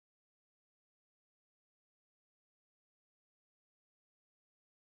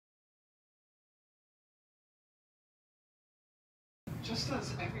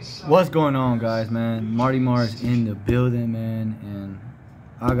What's going on, guys, man? MARTYMAR's in the building, man, and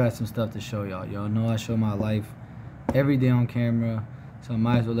I got some stuff to show y'all. Y'all know I show my life every day on camera, so I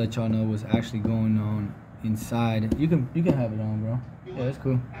might as well let y'all know what's actually going on inside. You can have it on, bro. Yeah, that's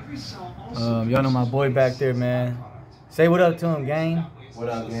cool. Y'all know my boy back there, man. Say what up to him, gang. What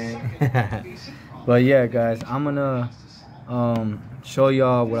up, gang? But yeah, guys, I'm gonna show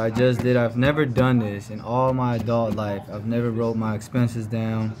y'all what I just did. I've never done this in all my adult life. I've never wrote my expenses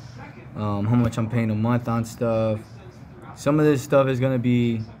down, how much I'm paying a month on stuff. Some of this stuff is gonna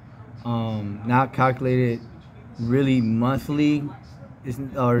be not calculated really monthly,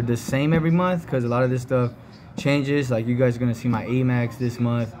 or the same every month, because a lot of this stuff changes. Like, you guys are gonna see my Amex this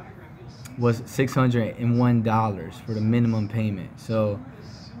month was $601 for the minimum payment. So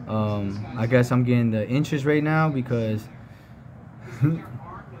I guess I'm getting the interest rate now because you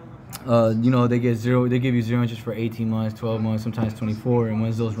know, they give you 0 interest for 18 months, 12 months, sometimes 24, and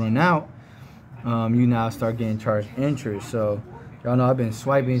once those run out, you now start getting charged interest. So y'all know I've been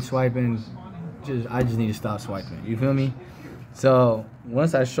swiping. I just need to stop swiping. You feel me? So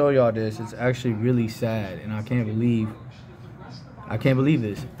once I show y'all this, it's actually really sad, and I can't believe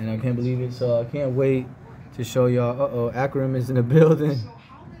this, and I can't believe it. So I can't wait to show y'all. Akram is in the building.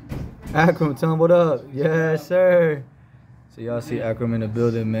 Akram, tell him what up. Yes, sir. So y'all see Akram in the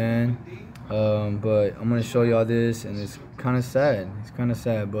building, man. But I'm gonna show y'all this, and it's kind of sad. It's kind of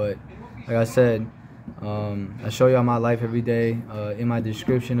sad, but like I said, I show y'all my life every day. In my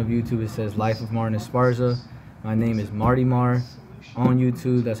description of YouTube, it says Life of Martin Esparza. My name is MARTYMAR on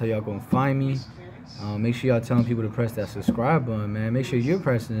YouTube. That's how y'all gonna find me. Make sure y'all telling people to press that subscribe button, man. Make sure you're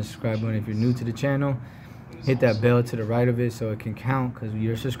pressing the subscribe button if you're new to the channel. Hit that bell to the right of it so it can count, because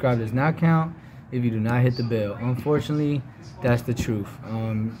your subscribe does not count if you do not hit the bell. Unfortunately, that's the truth.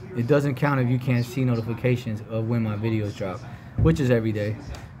 It doesn't count if you can't see notifications of when my videos drop, which is every day.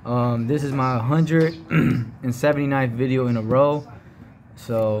 This is my 179th video in a row.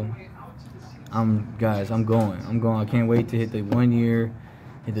 So guys, I'm going. I can't wait to hit the 1 year,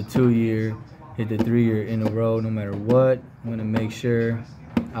 hit the 2 year, hit the 3 year in a row. No matter what, I'm gonna make sure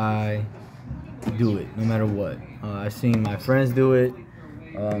I do it, no matter what. I've seen my friends do it.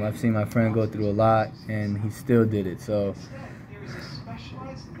 I've seen my friend go through a lot, and he still did it. So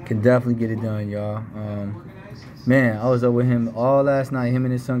can definitely get it done, y'all. Man, I was up with him all last night. Him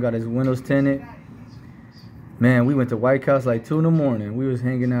and his son got his windows tinted. Man, we went to White House like 2 in the morning. We was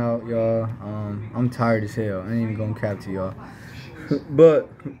hanging out, y'all. I'm tired as hell. I ain't even gonna cap to y'all. But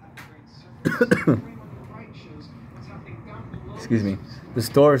excuse me. The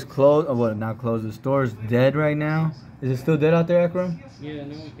store is closed. Oh, well, not closed. The store is dead right now. Is it still dead out there, Akram? Yeah,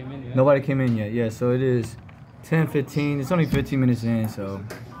 no one came in yet. Nobody came in yet. Yeah, so it is 10:15. It's only 15 minutes in, so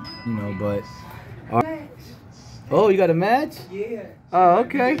you know. But oh, you got a match? Yeah. Oh,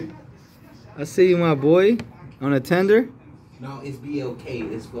 okay. I see you, my boy, on a tender. No, it's BLK.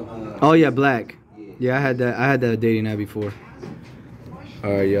 It's for Oh yeah, black. Yeah, I had that dating night before.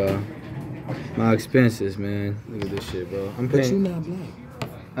 All right, y'all. My expenses, man. Look at this shit, bro. I'm paying. But you not black.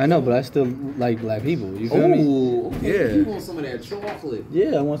 I know, but I still like black people. You feel me? Okay. Yeah. You want some of that chocolate?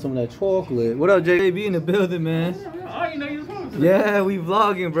 Yeah, I want some of that chocolate. What up, JB in the building, man? Oh, you know you was supposed to. Yeah, we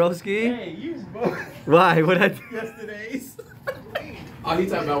vlogging, broski. Hey, you bro. Why? What I do? Yesterday's. Oh, he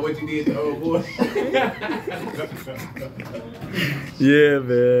talking about what you did to old boy. Yeah,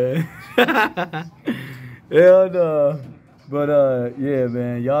 man. Hell no. But yeah,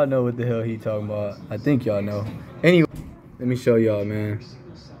 man, y'all know what the hell he talking about. I think y'all know. Anyway, let me show y'all, man.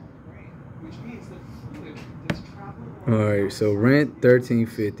 All right, so rent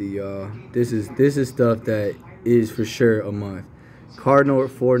 $13.50, y'all. This is stuff that is for sure a month. Car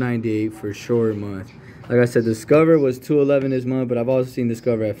note $4.98 for sure a month. Like I said, Discover was $2.11 this month, but I've also seen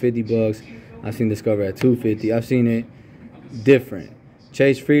Discover at $50. I've seen Discover at $2.50. I've seen it different.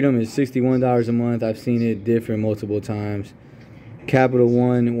 Chase Freedom is $61 a month. I've seen it different multiple times. Capital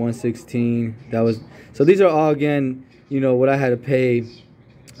One $116. That was so. These are all, again, you know, what I had to pay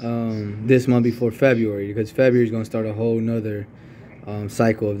this month before February, because February is gonna start a whole nother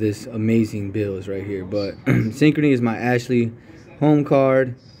cycle of this amazing bills right here. But Synchrony is my Ashley home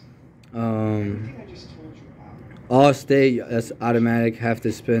card. Allstate, that's automatic. Have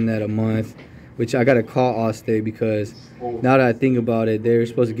to spend that a month, which I gotta call Allstate, because now that I think about it, they're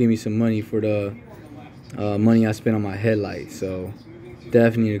supposed to give me some money for the money I spent on my headlights. So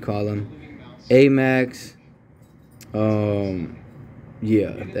definitely need to call them. Amex,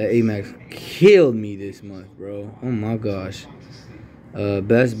 yeah, that Amex killed me this month, bro. Oh my gosh.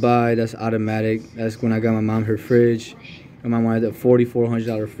 Best Buy, that's automatic. That's when I got my mom her fridge. My mom wanted a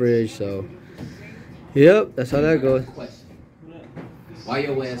 $4,400 fridge, so yep, that's how that goes. Why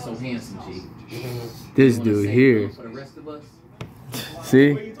your ass so handsome, G? This dude here. For the rest of us?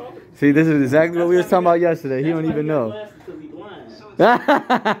 See? See, this is exactly what we was talking about yesterday. He don't even know.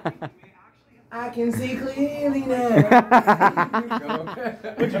 I can see clearly now.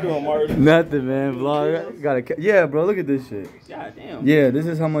 What you doing, Martin? Nothing, man. Vlog. Yeah, bro. Look at this shit. God damn. Yeah, this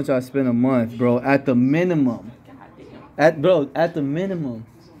is how much I spend a month, bro. At the minimum. At the minimum.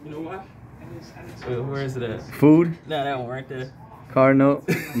 You know what? Where is it at? Food. No, that one right there. Car note.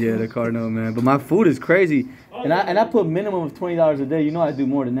 Yeah, the car note, man. But my food is crazy, and I put minimum of $20 a day. You know I do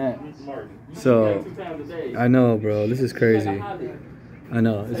more than that. So I know, bro. This is crazy. I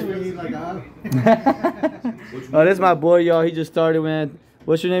know. Oh, this is my boy, y'all. He just started, man.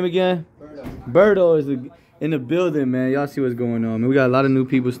 What's your name again? Birdo is in the building, man. Y'all see what's going on, man. We got a lot of new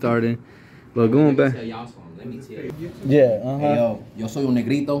people starting. But going back. Let me tell you. Yeah. Hey, yo soy un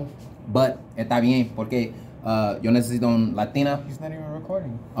negrito, but está bien porque yo necesito un latina. He's not even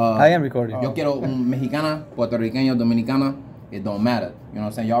recording. I am recording. Yo quiero un mexicana, puertorriqueño, dominicana. It don't matter. You know what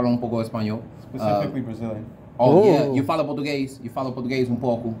I'm saying? Y'all hablan un poco español. Specifically Brazilian. Oh, yeah. Ooh. You follow Portuguese. You follow Portuguese un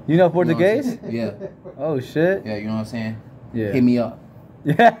poco. You know Portuguese? Yeah. Oh shit. Yeah, you know what I'm saying? Yeah. Hit me up.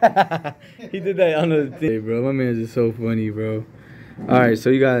 Yeah. He did that on the thing, bro. My man's just so funny, bro. All right, so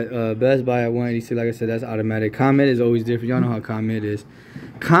you got Best Buy at 186. Like I said, that's automatic. ComEd is always different. Y'all know how ComEd is.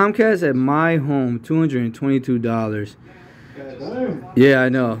 Comcast at my home, $222. Yeah, I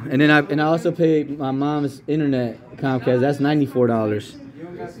know. And then I also paid my mom's internet Comcast. That's $94.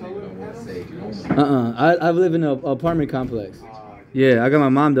 I live in an apartment complex. Yeah, I got my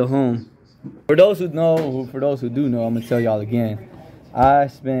mom the home. For those who know, for those who do know, I'm gonna tell y'all again. I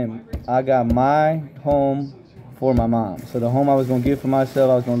got my home for my mom. So the home I was gonna get for myself,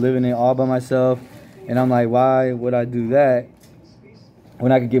 I was gonna live in it all by myself. And I'm like, why would I do that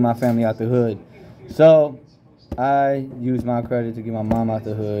when I could get my family out the hood? So I used my credit to get my mom out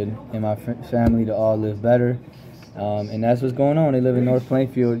the hood and my family to all live better. And that's what's going on. They live in North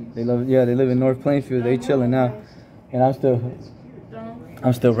Plainfield. They live in North Plainfield. They chilling now, and I'm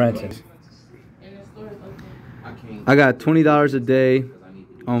still renting. I got $20 a day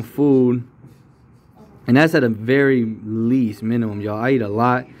on food, and that's at a very least minimum, y'all. I eat a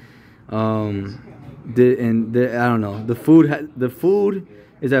lot, I don't know. The food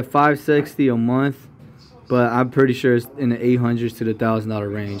is at $560 a month, but I'm pretty sure it's in the $800s to the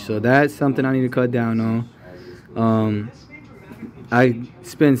 $1,000 range. So that's something I need to cut down on. I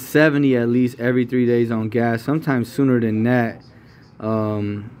spend $70 at least every 3 days on gas, sometimes sooner than that.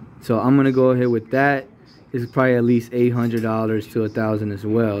 So I'm gonna go ahead with that. It's probably at least $800 to $1,000 as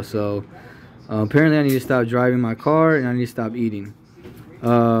well. So apparently I need to stop driving my car and I need to stop eating.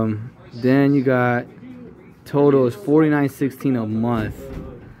 Then you got total is $49.16 a month,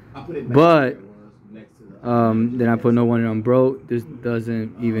 but then I put no wonder I'm broke. This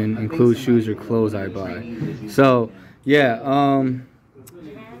doesn't even include shoes or clothes I buy. So yeah,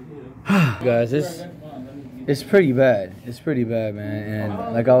 guys, it's pretty bad. It's pretty bad, man.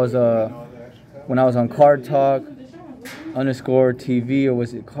 And like I was when I was on Card Talk _TV, or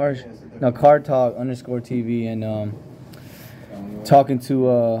was it Card Talk _TV, and talking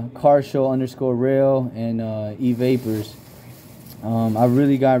to Car Show _Rail and E-Vapors. I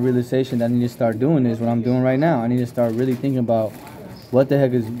really got realization that I need to start doing this, what I'm doing right now. I need to start really thinking about what the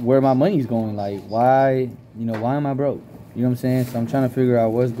heck is, where my money's going. Like, why am I broke? You know what I'm saying? So I'm trying to figure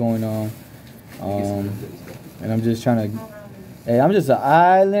out what's going on. And I'm just trying to, hey, I'm just an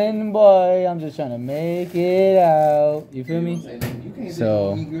island boy. I'm just trying to make it out. You feel me?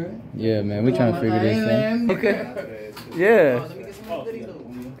 So, yeah, man, we're trying to figure this thing. Okay. Yeah.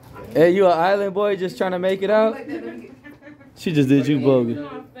 Hey, you an island boy just trying to make it out? She just did you bogus. This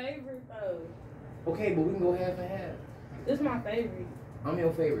is my favorite though. Okay, but we can go half and half. This is my favorite. I'm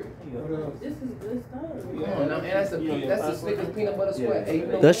your favorite. This is good stuff. Come on now, and that's the Snickers peanut butter sweat. Hey, you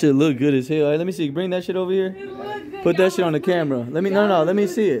know That shit look good as hell. Hey, let me see. Bring that shit over here. Put that shit on the camera. Let me let me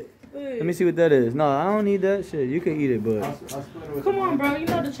see it. Let me see what that is. No, I don't need that shit. You can eat it, but Come on, bro. You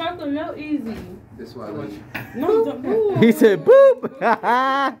know the chocolate melt easy. That's why I love you. No, don't. he said boop.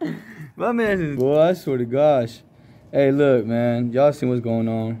 My man is, boy, I swear to gosh. Hey, look, man. Y'all see what's going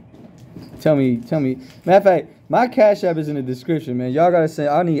on. Tell me. Matter of fact, my Cash App is in the description, man. Y'all gotta send,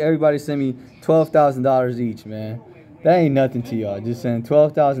 I need everybody to send me $12,000 each, man. That ain't nothing to y'all. Just send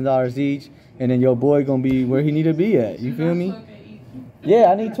 $12,000 each, and then your boy gonna be where he need to be at. You feel me?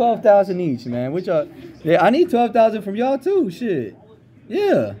 Yeah, I need 12,000 each, man. Which y'all? Yeah, I need 12,000 from y'all too. Shit.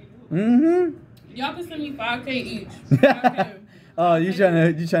 Yeah. Y'all can send me 5K each. 5K. Oh, you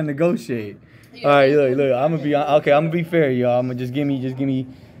trying to negotiate? Yeah. All right, look. I'm gonna be fair, y'all. I'm gonna just give me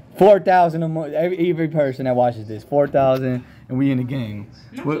 4,000 a month. Every person that watches this, 4,000, and and we in the game.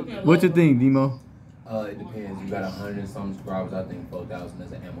 Not What looking at what you logo. think, Demo? It depends. You got 100 and some subscribers. I think 4,000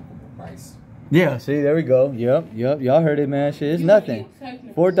 is an amicable price. Yeah, see, there we go. Yep. Y'all heard it, man. Shit, it's nothing.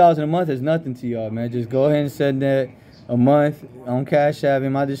 4,000 a month is nothing to y'all, man. Just go ahead and send that a month on Cash App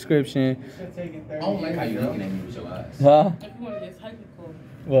in my description. I don't like how you're looking at me with your eyes. Huh? If you want to get technical,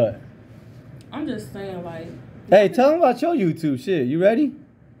 What? I'm just saying, like, Hey, tell them about your YouTube shit. You ready?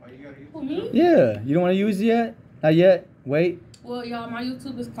 who, me? Yeah. You don't want to use it yet? Not yet? Wait. Well, y'all, my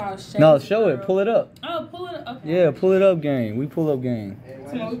YouTube is called Shade. No, show it. Pull it up. Oh, pull it up. Okay. Yeah, pull it up, gang. We pull up, gang.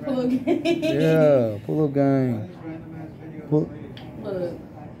 Come on, we pull up. Yeah, pull up, gang. Pull. Look.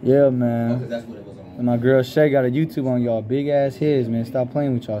 Yeah, man. Because that's what it was on. And my girl Shay got a YouTube on y'all. Big ass heads, man. Stop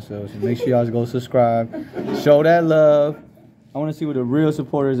playing with yourselves. Make sure y'all go subscribe. Show that love. I want to see where the real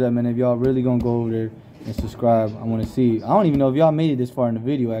supporters at, man. If y'all really gonna go over there and subscribe, I want to see. I don't even know if y'all made it this far in the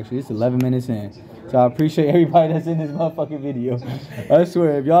video, actually. It's 11 minutes in. So I appreciate everybody that's in this motherfucking video. I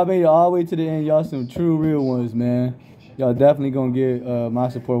swear, if y'all made it all the way to the end, y'all some true real ones, man. Y'all definitely gonna get my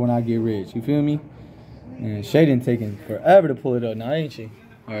support when I get rich. You feel me? And Shay done taking forever to pull it up now, ain't she?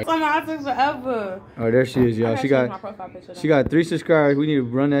 All right. Someone I took forever. All right, there she is, y'all. I She gotta change got my profile picture, she got 3 subscribers. We need to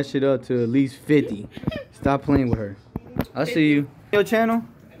run that shit up to at least 50. Stop playing with her. I see you. Your channel?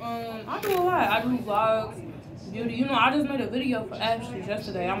 I do a lot. I do vlogs, beauty. You know, I just made a video for Ashley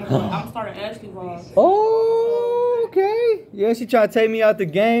yesterday. I'm starting Ashley vlogs. Oh, okay. Yeah, she tried to take me out the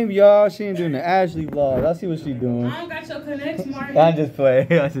game, y'all. She ain't doing the Ashley vlog. I see what she doing. I don't got your connection, Marty. I just play.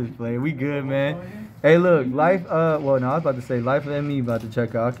 I just play. We good, man. Hey, look, Life. Well, no, I was about to say Life of Me about to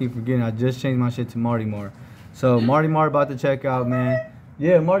check out. I keep forgetting. I just changed my shit to MARTYMAR. So MARTYMAR about to check out, man.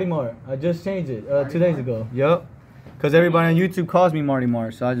 Yeah, MARTYMAR. I just changed it 2 days ago. Yup. Cause everybody on YouTube calls me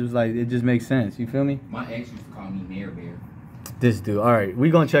MARTYMAR, so I just like it just makes sense. You feel me? My ex used to call me Mayor Bear. This dude. All right,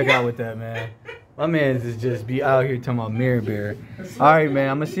 we gonna check out with that, man. My man is just be out here talking about Mirror Bear. All right, man.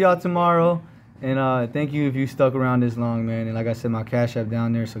 I'm gonna see y'all tomorrow. And thank you if you stuck around this long, man. And like I said, my Cash App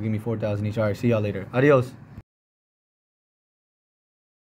down there, so give me 4,000 each. All right, see y'all later. Adios.